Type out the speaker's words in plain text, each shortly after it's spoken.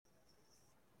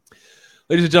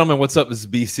Ladies and gentlemen, what's up? This is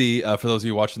BC. For those of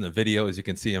you watching the video, as you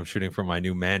can see, I'm shooting from my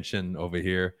new mansion over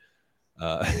here.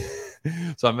 Uh,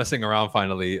 so I'm messing around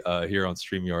finally here on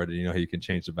StreamYard. And you know how you can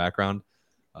change the background.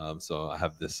 So I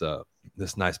have this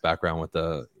nice background with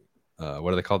the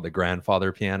what are they called? The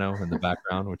grandfather piano in the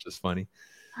background, which is funny.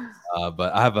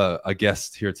 But I have a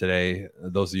guest here today.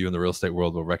 Those of you in the real estate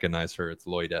world will recognize her. It's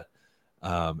Loida.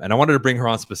 And I wanted to bring her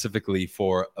on specifically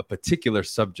for a particular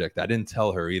subject. I didn't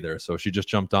tell her either. So she just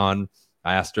jumped on.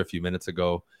 I asked her a few minutes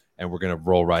ago, and we're going to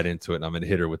roll right into it. And I'm going to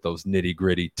hit her with those nitty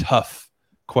gritty, tough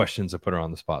questions to put her on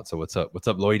the spot. So what's up? What's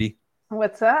up, Loidy?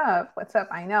 What's up? What's up?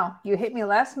 I know you hit me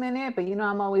last minute, but you know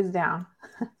I'm always down.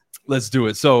 Let's do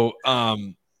it. So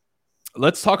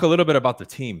let's talk a little bit about the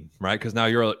team, right? Because now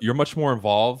you're much more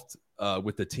involved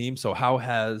with the team. So how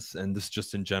has, and this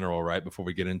just in general, right? Before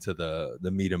we get into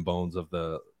the meat and bones of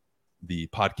the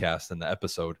podcast and the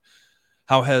episode,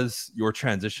 how has your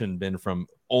transition been from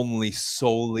only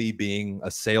solely being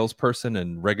a salesperson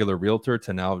and regular realtor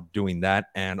to now doing that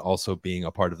and also being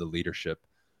a part of the leadership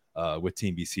with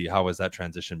Team BC? How has that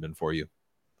transition been for you?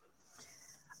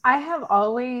 I have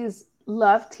always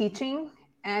loved teaching.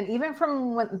 And even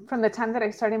from the time that I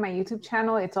started my YouTube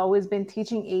channel, it's always been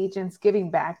teaching agents, giving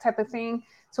back type of thing.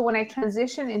 So when I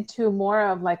transitioned into more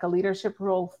of like a leadership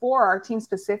role for our team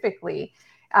specifically,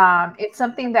 it's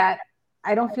something that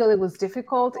I don't feel it was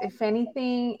difficult. If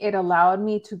anything, it allowed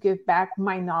me to give back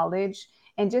my knowledge,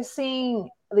 and just seeing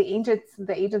the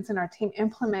agents in our team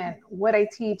implement what I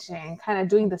teach and kind of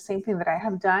doing the same thing that I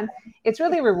have done. It's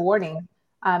really rewarding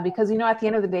because, at the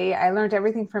end of the day, I learned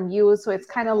everything from you. So it's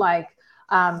kind of like,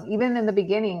 even in the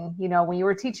beginning, when you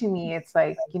were teaching me, it's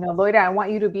like, Loida, I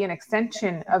want you to be an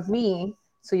extension of me.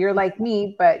 So you're like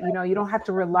me, but you don't have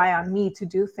to rely on me to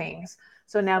do things.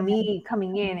 So now me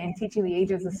coming in and teaching the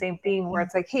agents the same thing, where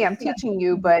it's like, hey, I'm teaching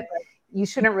you, but you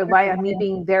shouldn't rely on me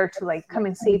being there to like come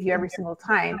and save you every single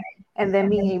time. And then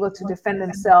being able to defend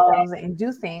themselves and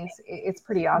do things, it's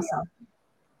pretty awesome.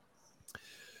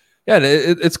 Yeah,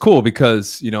 it's cool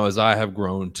because, as I have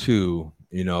grown too,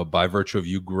 by virtue of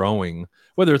you growing,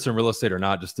 whether it's in real estate or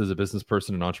not, just as a business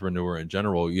person and entrepreneur in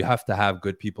general, you have to have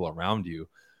good people around you,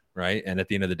 right? And at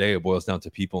the end of the day, it boils down to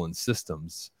people and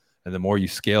systems. And the more you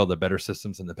scale, the better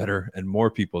systems and the better and more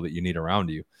people that you need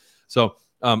around you. So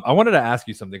I wanted to ask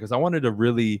you something because I wanted to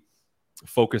really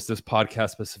focus this podcast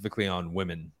specifically on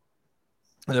women.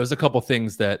 And there's a couple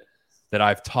things that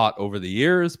I've taught over the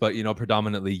years, but,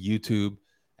 predominantly YouTube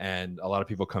and a lot of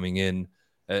people coming in,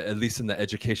 at least in the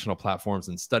educational platforms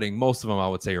and studying, most of them I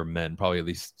would say are men, probably at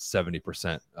least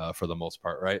 70% for the most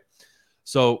part, right?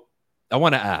 So I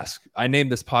want to ask, I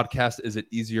named this podcast, Is It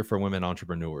Easier for Women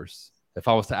Entrepreneurs? If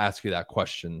I was to ask you that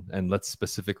question, and let's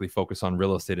specifically focus on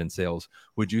real estate and sales,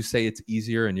 would you say it's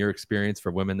easier in your experience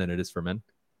for women than it is for men?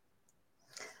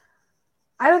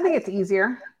 I don't think it's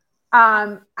easier.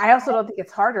 I also don't think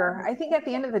it's harder. I think at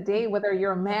the end of the day, whether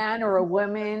you're a man or a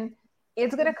woman,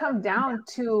 it's going to come down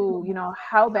to,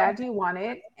 how bad do you want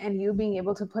it and you being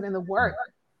able to put in the work,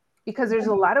 because there's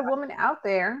a lot of women out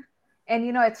there. And,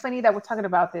 it's funny that we're talking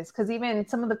about this because even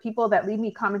some of the people that leave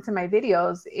me comments in my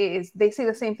videos is they say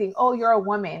the same thing. Oh, you're a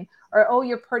woman, or, oh,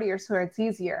 you're prettier, so it's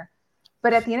easier.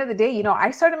 But at the end of the day,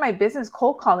 I started my business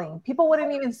cold calling. People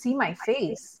wouldn't even see my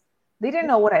face. They didn't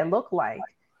know what I looked like.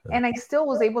 And I still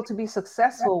was able to be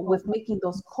successful with making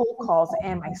those cold calls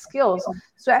and my skills.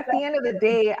 So at the end of the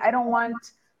day, I don't want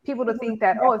people to think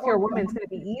that, oh, if you're a woman, it's going to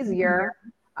be easier.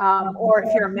 Or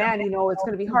if you're a man, it's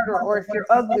going to be harder. Or if you're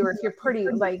ugly or if you're pretty,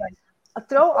 like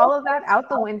throw all of that out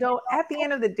the window. At the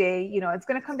end of the day, it's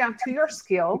going to come down to your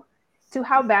skill, to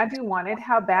how bad do you want it?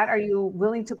 How bad are you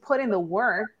willing to put in the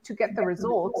work to get the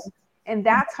results? And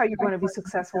that's how you're going to be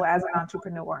successful as an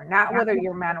entrepreneur, not whether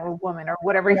you're a man or a woman or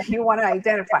whatever you want to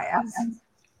identify as.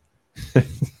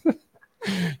 You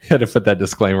had to put that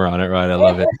disclaimer on it, right? I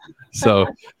love it. So,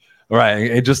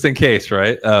 right, just in case,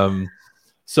 right?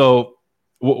 So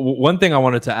one thing I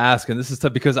wanted to ask, and this is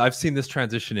tough because I've seen this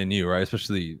transition in you, right?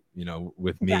 Especially,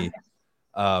 with me.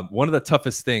 Yeah. One of the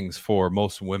toughest things for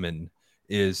most women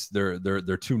is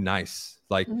they're too nice.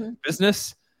 Like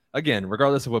business, again,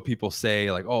 regardless of what people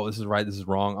say, like, oh, this is right, this is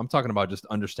wrong. I'm talking about just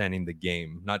understanding the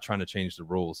game, not trying to change the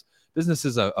rules. Business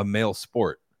is a male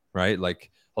sport, right? Like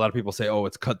a lot of people say, oh,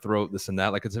 it's cutthroat, this and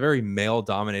that. Like it's a very male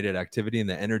dominated activity, and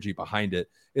the energy behind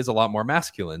it is a lot more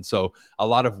masculine. So a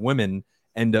lot of women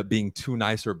end up being too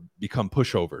nice or become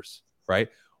pushovers, right?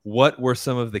 What were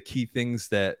some of the key things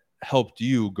that helped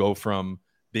you go from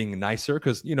being nicer?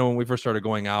 Because, when we first started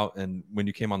going out and when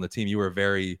you came on the team, you were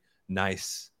very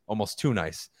nice, almost too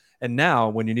nice. And now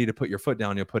when you need to put your foot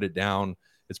down, you'll put it down.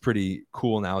 It's pretty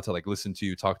cool now to like listen to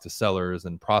you talk to sellers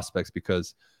and prospects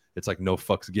because it's like no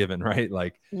fucks given, right?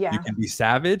 Like Yeah. you can be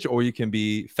savage or you can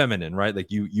be feminine, right? Like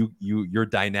you're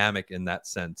dynamic in that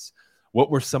sense. What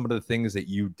were some of the things that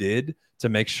you did to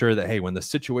make sure that, hey, when the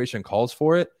situation calls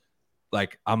for it,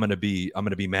 like I'm gonna be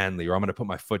manly, or I'm gonna put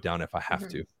my foot down if I have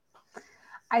to?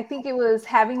 I think it was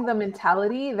having the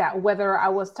mentality that whether I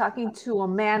was talking to a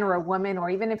man or a woman, or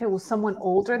even if it was someone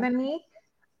older than me,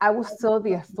 I was still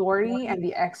the authority and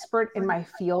the expert in my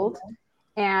field.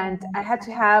 And I had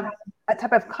to have a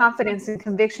type of confidence and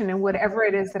conviction in whatever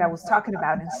it is that I was talking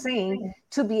about and saying,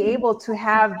 to be able to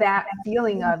have that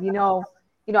feeling of,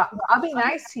 I'll be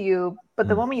nice to you, but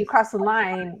the moment you cross the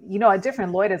line, a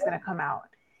different Lloyd is going to come out.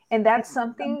 And that's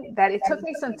something that it took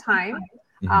me some time.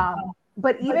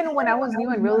 But even when I was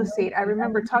new in real estate, I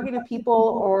remember talking to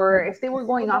people, or if they were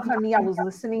going off on me, I was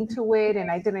listening to it and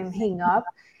I didn't hang up.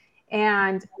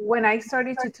 And when I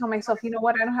started to tell myself, you know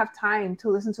what, I don't have time to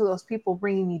listen to those people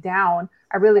bringing me down.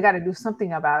 I really got to do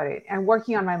something about it. And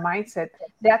working on my mindset,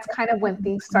 that's kind of when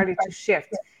things started to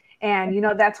shift. And,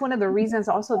 that's one of the reasons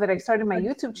also that I started my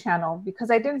YouTube channel,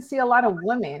 because I didn't see a lot of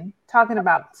women talking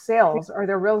about sales or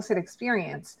their real estate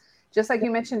experience. Just like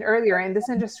you mentioned earlier, in this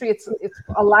industry, it's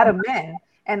a lot of men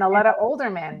and a lot of older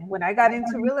men. When I got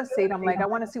into real estate, I'm like, I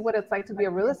want to see what it's like to be a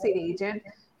real estate agent.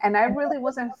 And I really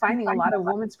wasn't finding a lot of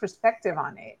women's perspective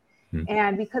on it.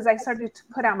 And because I started to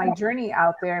put out my journey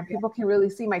out there and people can really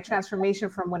see my transformation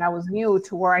from when I was new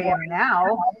to where I am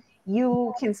now,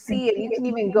 you can see it. You can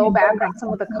even go back on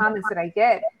some of the comments that I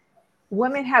get.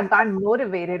 Women have gotten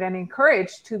motivated and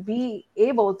encouraged to be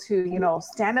able to,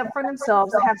 stand up for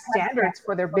themselves, have standards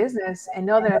for their business, and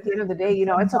know that at the end of the day,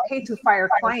 it's okay to fire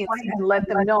clients and let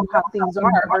them know how things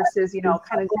are versus,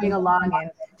 kind of going along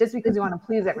and just because you want to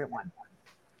please everyone.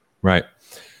 Right.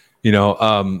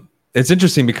 It's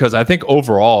interesting because I think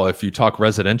overall, if you talk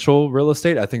residential real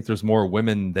estate, I think there's more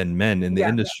women than men in the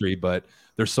industry, but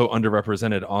they're so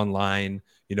underrepresented online,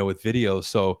 with videos.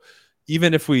 So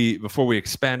even before we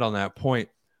expand on that point,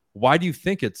 why do you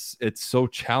think it's so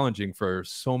challenging for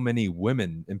so many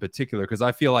women in particular? Because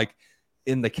I feel like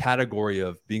in the category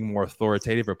of being more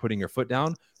authoritative or putting your foot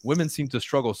down, women seem to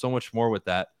struggle so much more with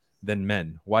that than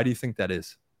men. Why do you think that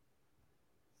is?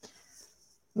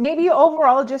 Maybe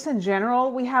overall, just in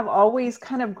general, we have always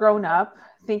kind of grown up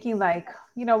thinking like,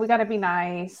 we got to be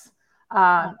nice.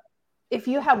 If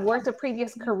you have worked a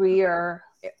previous career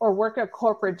or worked a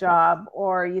corporate job,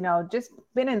 or, just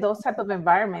been in those type of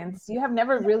environments, you have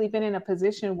never really been in a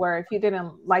position where if you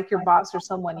didn't like your boss or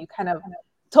someone, you kind of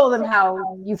told them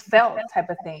how you felt type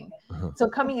of thing. So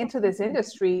coming into this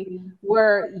industry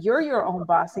where you're your own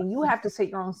boss and you have to set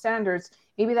your own standards,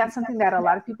 maybe that's something that a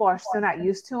lot of people are still not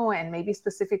used to. And maybe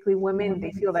specifically women,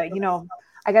 they feel that,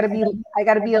 I gotta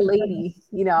be a lady,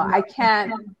 I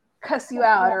can't cuss you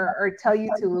out or tell you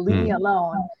to leave me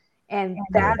alone. And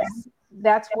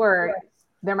that's where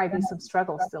there might be some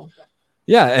struggle still.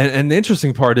 Yeah. And the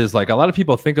interesting part is, like, a lot of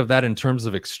people think of that in terms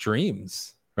of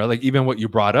extremes, right? Like even what you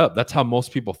brought up, that's how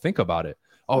most people think about it.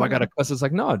 Oh, I got to cuss. It's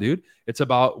like, no, dude, it's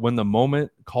about when the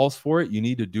moment calls for it, you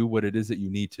need to do what it is that you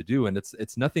need to do. And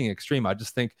it's nothing extreme. I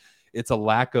just think it's a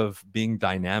lack of being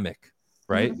dynamic,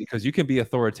 right? Because you can be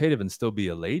authoritative and still be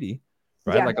a lady,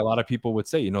 right? Yeah. Like a lot of people would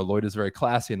say, Lloyd is very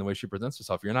classy in the way she presents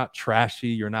herself. You're not trashy.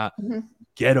 You're not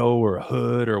ghetto or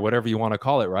hood or whatever you want to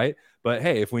call it, right? But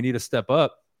hey, if we need to step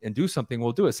up and do something,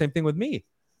 we'll do it. Same thing with me.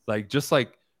 Like, just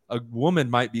like a woman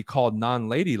might be called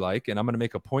non-ladylike, and I'm going to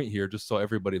make a point here just so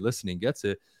everybody listening gets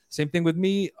it. Same thing with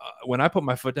me. When I put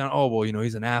my foot down, oh, well,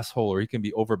 he's an asshole or he can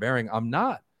be overbearing. I'm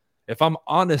not. If I'm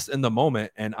honest in the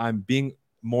moment and I'm being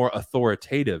more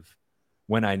authoritative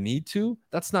when I need to,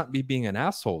 that's not me being an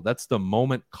asshole. That's the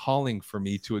moment calling for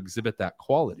me to exhibit that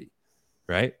quality,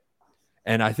 right?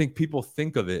 And I think people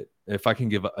think of it, if I can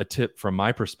give a tip from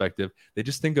my perspective, they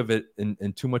just think of it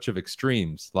in too much of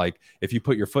extremes. Like, if you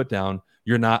put your foot down,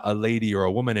 you're not a lady or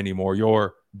a woman anymore.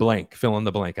 You're blank, fill in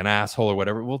the blank, an asshole or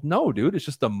whatever. Well, no, dude, it's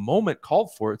just the moment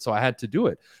called for it. So I had to do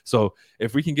it. So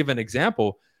if we can give an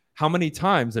example, how many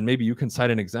times, and maybe you can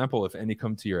cite an example if any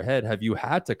come to your head, have you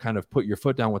had to kind of put your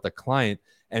foot down with a client,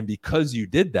 and because you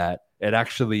did that, it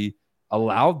actually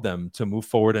allowed them to move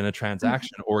forward in a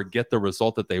transaction or get the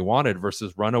result that they wanted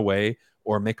versus run away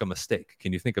or make a mistake?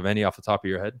 Can you think of any off the top of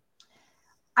your head?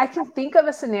 I can think of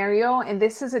a scenario, and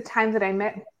this is a time that I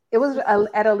met. It was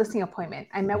at a listing appointment.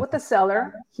 I met with the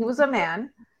seller. He was a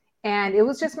man, and it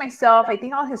was just myself. I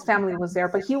think all his family was there,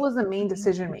 but he was the main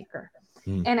decision maker.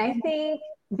 And I think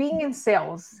being in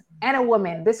sales and a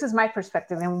woman, this is my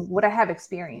perspective and what I have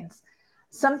experienced.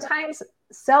 Sometimes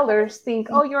sellers think,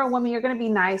 oh, you're a woman, you're going to be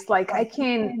nice. Like I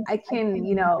can,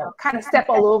 kind of step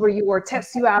all over you or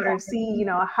test you out or see,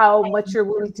 how much you're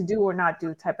willing to do or not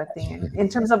do type of thing. And in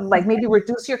terms of like maybe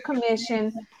reduce your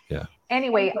commission. Yeah.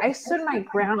 Anyway, I stood my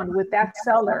ground with that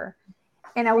seller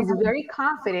and I was very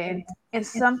confident in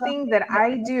something that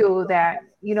I do that,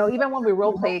 even when we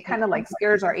role play, it kind of like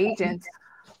scares our agents.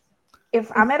 If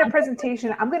I'm at a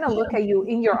presentation, I'm going to look at you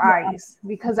in your eyes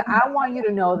because I want you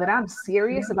to know that I'm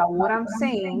serious about what I'm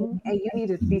saying and you need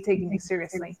to be taking me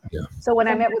seriously. Yeah. So when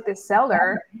I met with this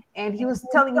seller and he was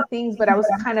telling me things, but I was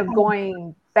kind of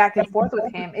going back and forth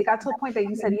with him, it got to a point that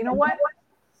he said, you know what?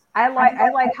 I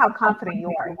like how confident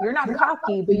you are. You're not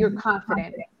cocky, but you're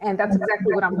confident. And that's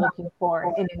exactly what I'm looking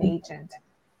for in an agent.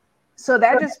 So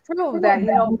that just proved that,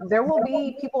 there will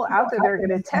be people out there that are going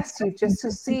to test you just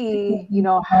to see,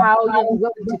 how you're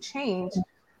willing to change.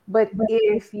 But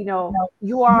if,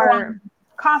 you are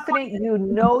confident, you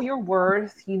know your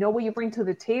worth, you know what you bring to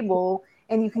the table,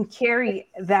 and you can carry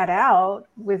that out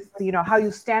with, how you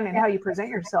stand and how you present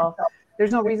yourself,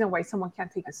 there's no reason why someone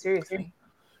can't take you seriously.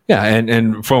 Yeah,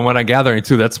 and from what I'm gathering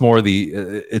too, that's more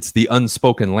it's the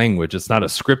unspoken language. It's not a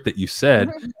script that you said.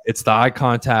 Mm-hmm. It's the eye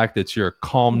contact. It's your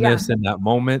calmness in that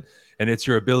moment, and it's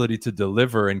your ability to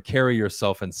deliver and carry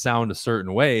yourself and sound a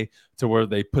certain way to where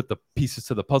they put the pieces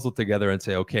to the puzzle together and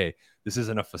say, okay, this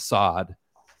isn't a facade.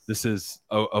 This is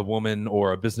a woman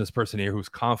or a business person here who's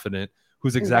confident,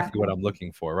 who's exactly what I'm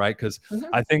looking for, right? Because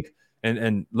I think,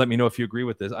 and let me know if you agree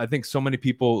with this. I think so many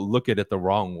people look at it the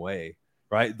wrong way,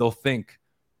 right? They'll think,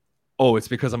 oh, it's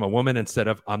because I'm a woman instead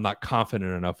of I'm not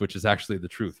confident enough, which is actually the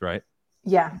truth, right?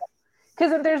 Yeah.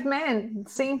 Because if there's men,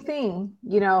 same thing.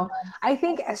 I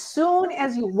think as soon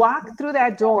as you walk through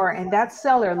that door and that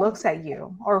seller looks at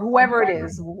you or whoever it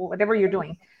is, whatever you're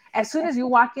doing, as soon as you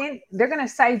walk in, they're going to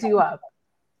size you up.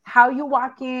 How you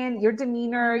walk in, your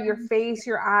demeanor, your face,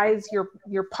 your eyes,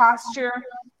 your posture,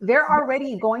 they're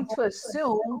already going to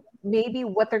assume maybe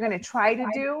what they're going to try to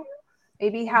do,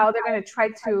 maybe how they're going to try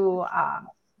to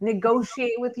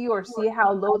negotiate with you or see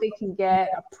how low they can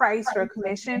get a price or a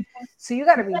commission. So you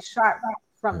got to be sharp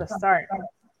from the start.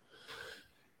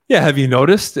 Yeah. Have you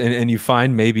noticed and you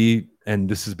find maybe, and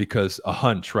this is because a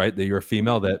hunch, right, that you're a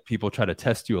female, that people try to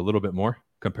test you a little bit more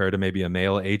compared to maybe a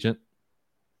male agent?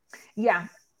 Yeah.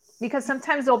 Because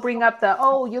sometimes they'll bring up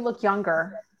oh, you look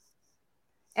younger.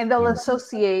 And they'll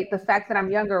associate the fact that I'm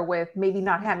younger with maybe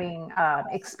not having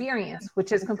experience,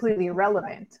 which is completely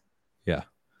irrelevant. Yeah.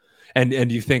 And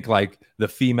do you think like the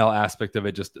female aspect of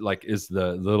it just like is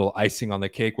the little icing on the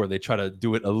cake where they try to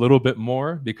do it a little bit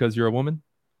more because you're a woman?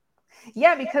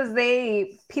 Yeah, because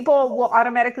people will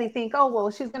automatically think, oh, well,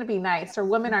 she's going to be nice, or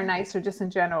women are nicer just in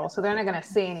general. So they're not going to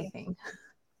say anything.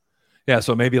 Yeah.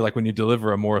 So maybe like when you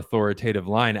deliver a more authoritative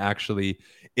line, actually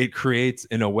it creates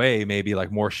in a way, maybe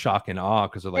like more shock and awe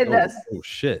because they're like, oh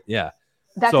shit. Yeah.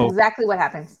 That's exactly what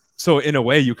happens. So in a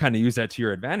way, you kind of use that to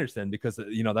your advantage then, because,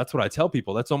 that's what I tell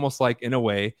people. That's almost like, in a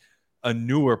way, a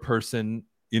newer person,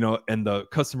 and the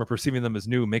customer perceiving them as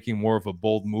new, making more of a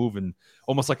bold move, and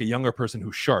almost like a younger person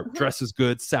who's sharp, dresses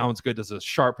good, sounds good, does a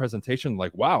sharp presentation.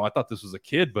 Like, wow, I thought this was a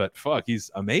kid, but fuck, he's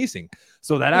amazing.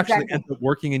 So that actually ends up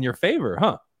working in your favor,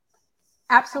 huh?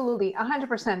 Absolutely.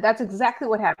 100%. That's exactly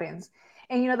what happens.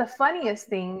 And, the funniest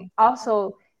thing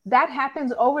also, that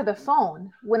happens over the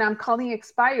phone when I'm calling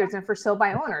expireds and for sale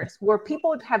by owners, where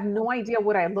people have no idea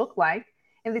what I look like.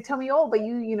 And they tell me, oh, but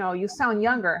you sound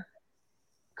younger.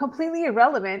 Completely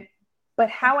irrelevant. But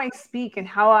how I speak and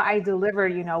how I deliver,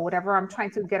 whatever I'm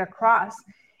trying to get across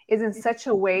is in such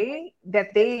a way that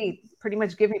they pretty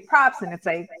much give me props. And it's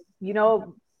like,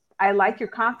 I like your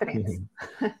confidence.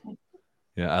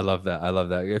 Yeah, I love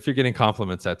that. If you're getting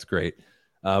compliments, that's great.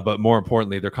 But more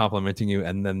importantly, they're complimenting you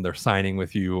and then they're signing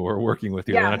with you or working with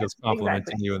you. Yeah, they're not just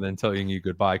complimenting you and then telling you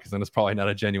goodbye, because then it's probably not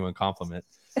a genuine compliment.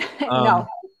 No.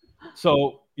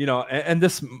 So, and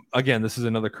this, again, this is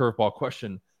another curveball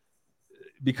question.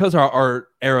 Because our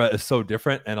era is so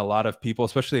different, and a lot of people,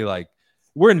 especially like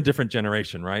we're in a different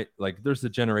generation, right? Like there's the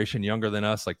generation younger than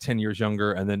us, like 10 years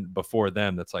younger. And then before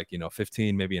them, that's like,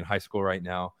 15, maybe in high school right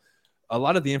now. A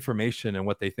lot of the information and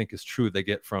what they think is true, they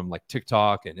get from like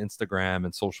TikTok and Instagram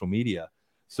and social media.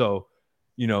 So,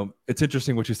 it's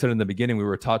interesting what you said in the beginning. We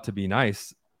were taught to be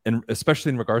nice, and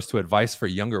especially in regards to advice for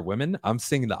younger women, I'm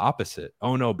seeing the opposite.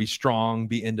 Oh no, be strong,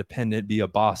 be independent, be a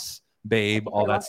boss babe, all that